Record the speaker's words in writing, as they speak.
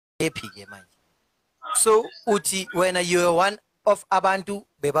happy ke manje. So uthi when you are one of abantu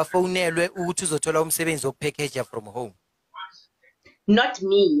bebafonelwe ukuthi uzothola umsebenzi wokupackage from home. Not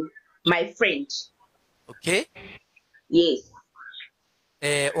me, my friend. Okay? Yes.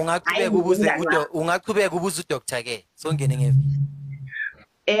 Ungaqhubeka ubuze udoctor ke songene ngevi.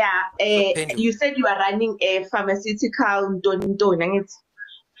 You said you are running a pharmaceutical don't.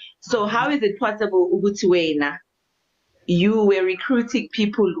 So how is it possible ukuthi wena you were recruiting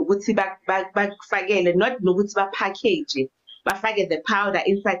people ukuthi bakufakele not nokuthi ba package bafake the powder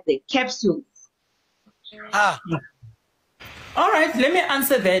inside the capsules? All right, let me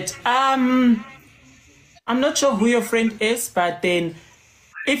answer that. I'm not sure who your friend is, but then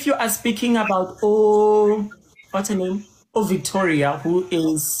if you are speaking about what's her name? Victoria, who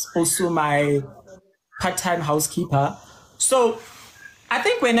is also my part-time housekeeper. So I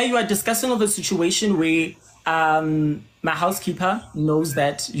think when you are discussing of a situation where my housekeeper knows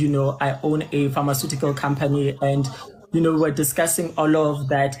that, I own a pharmaceutical company and, we're discussing all of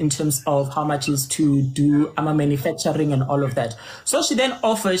that in terms of how much is to do manufacturing and all of that. So she then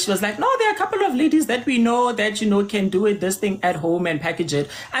offers, she was like, no, there are a couple of ladies that we know that, can do it, this thing at home and package it.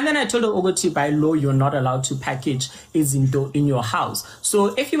 And then I told her, Ogoti, by law, you're not allowed to package in your house.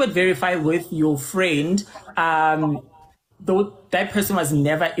 So if you would verify with your friend, though that person was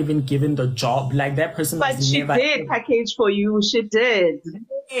never even given the job, like that person but was never. But she did package for you. She did.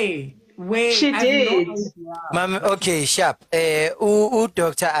 Hey, wait. She did. Mama, okay, sharp.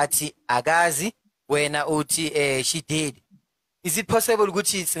 Doctor ati agazi wena uti she did. Is it possible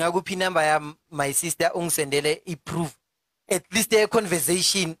ukuthi singakuphi number ya my sister ungisendele i-proof at least a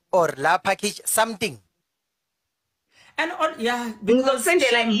conversation or la package something? And all, yeah, because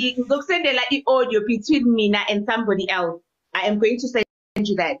ngizosendela i-audio between mina and somebody else. I am going to send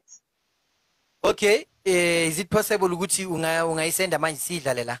you that. Okay. Is it possible ukuthi ungayisenda manje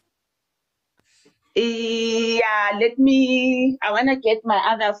sidlale la? Yeah, I want to get my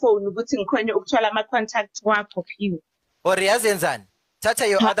other phone ukuthi ngikhona ukuthola ama contacts wakho phi. Or yazenzani? Thatha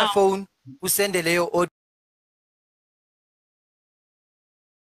your other phone usendele yo audio.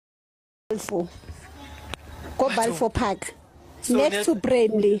 Go Balfour Park. So next to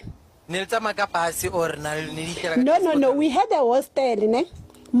Brainley. No, we had a hostel, ne?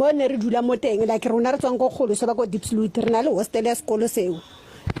 Mo ne re dula mo teng like rona re tswang go kholo so ba go Dipsloot re na le hostel ya sekolo seo.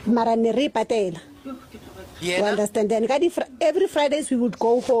 Mara ne re patela. You understand? Then every Fridays we would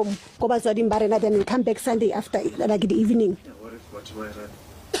go home, go back to Barena, then we come back Sunday after like the evening.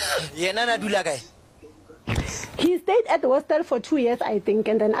 He stayed at the hostel for 2 years, I think,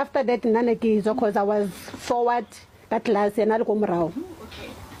 and then after that, because I was forward that class and I'll come around.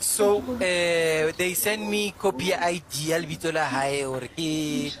 So they send me copy ID albitola high or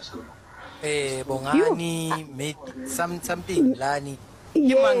bongani made something Lani.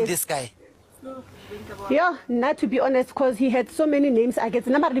 Yes. This guy. Yeah, not to be honest, because he had so many names. I guess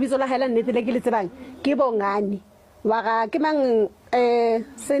number libitola hela netelekile tsebang ke bongani. Waga ke mang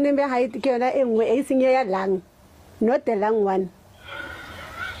senembe height ke yona engwe e seng ya lang, not the long one.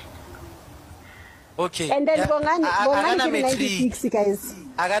 Okay. And then bongani 96 guys.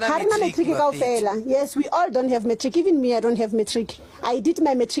 Yes, we all don't have metric. Even me, I don't have metric. I did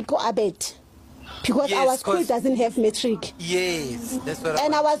my metric abet because our school doesn't have metric. Yes, that's what.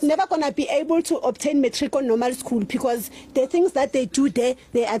 And I was never gonna be able to obtain metric on normal school because the things that they do there,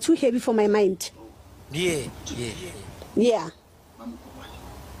 they are too heavy for my mind. Yeah.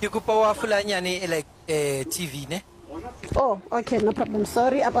 You could powerful like TV, ne? Oh, okay, no problem.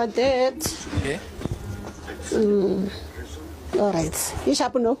 Sorry about that. Okay. All right. You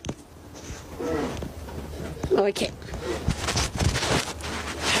sharp no? Okay.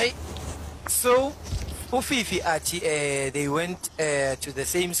 Hey, so Ufifi Ati, they went to the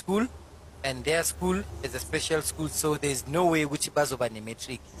same school, and their school is a special school, so there's no way which bus over the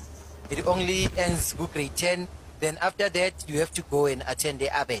metric. It only ends grade 10. Then after that, you have to go and attend the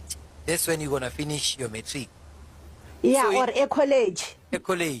ABET. That's when you're gonna finish your metric. Yeah, so or a college. A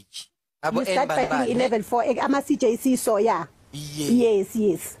college. You start by 11 for a CJC, so yeah.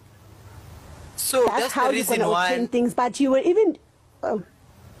 Yes. So that's how the reason you're why obtain things, but you will even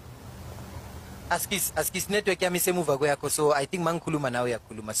Askis network yami semuva kwakho, so I think mangikhuluma nawe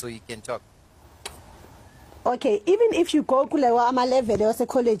uyakhuluma, so you can talk. Okay, even if you go kulewa ama level or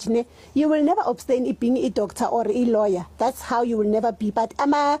college ne, you will never obtain being a doctor or a lawyer. That's how you will never be. But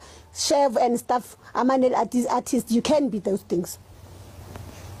ama chef and stuff, ama nail artist, you can be those things.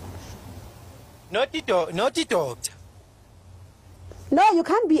 Not the doctor. No, you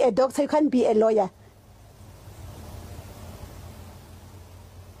can't be a doctor, you can't be a lawyer.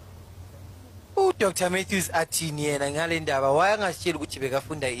 Dr. Matthews athini yena ngale ndaba wayangashiyeli ukuthi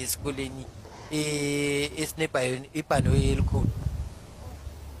bekafunda esikoleni esnebhano elikhulu.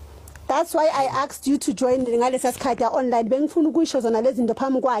 That's why I asked you to join ngalesa sikhathi online bengifuna ukuyisho zona lezi zinto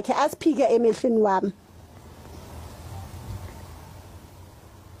phambi kwakhe asiphike emehlweni wami.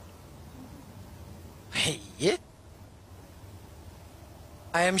 Hey,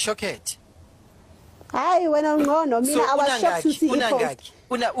 I am shocked. Hayi wena ngcono mina I was shocked to see it.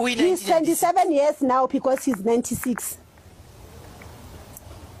 He's 27 years now because he's 96.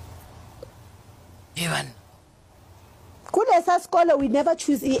 Even Kulesa skole we never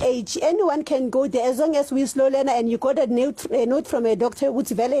choose age. Anyone can go there as long as we slow learner and you got a note from a doctor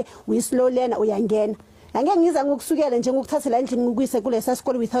ukuthi vele we slow learner uyangena. Angeke ngiza ngokusukela nje ngokuthathela endlini ngikuyise kulesa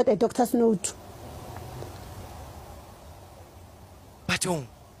skole without a doctor's note. Bathong.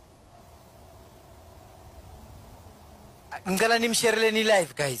 Ngicela nimshareleni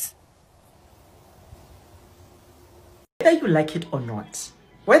live guys. Whether you like it or not,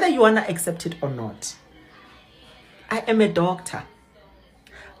 whether you want to accept it or not, I am a doctor.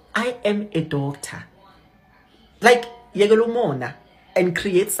 I am a doctor. Like, yegelumona and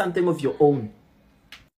create something of your own.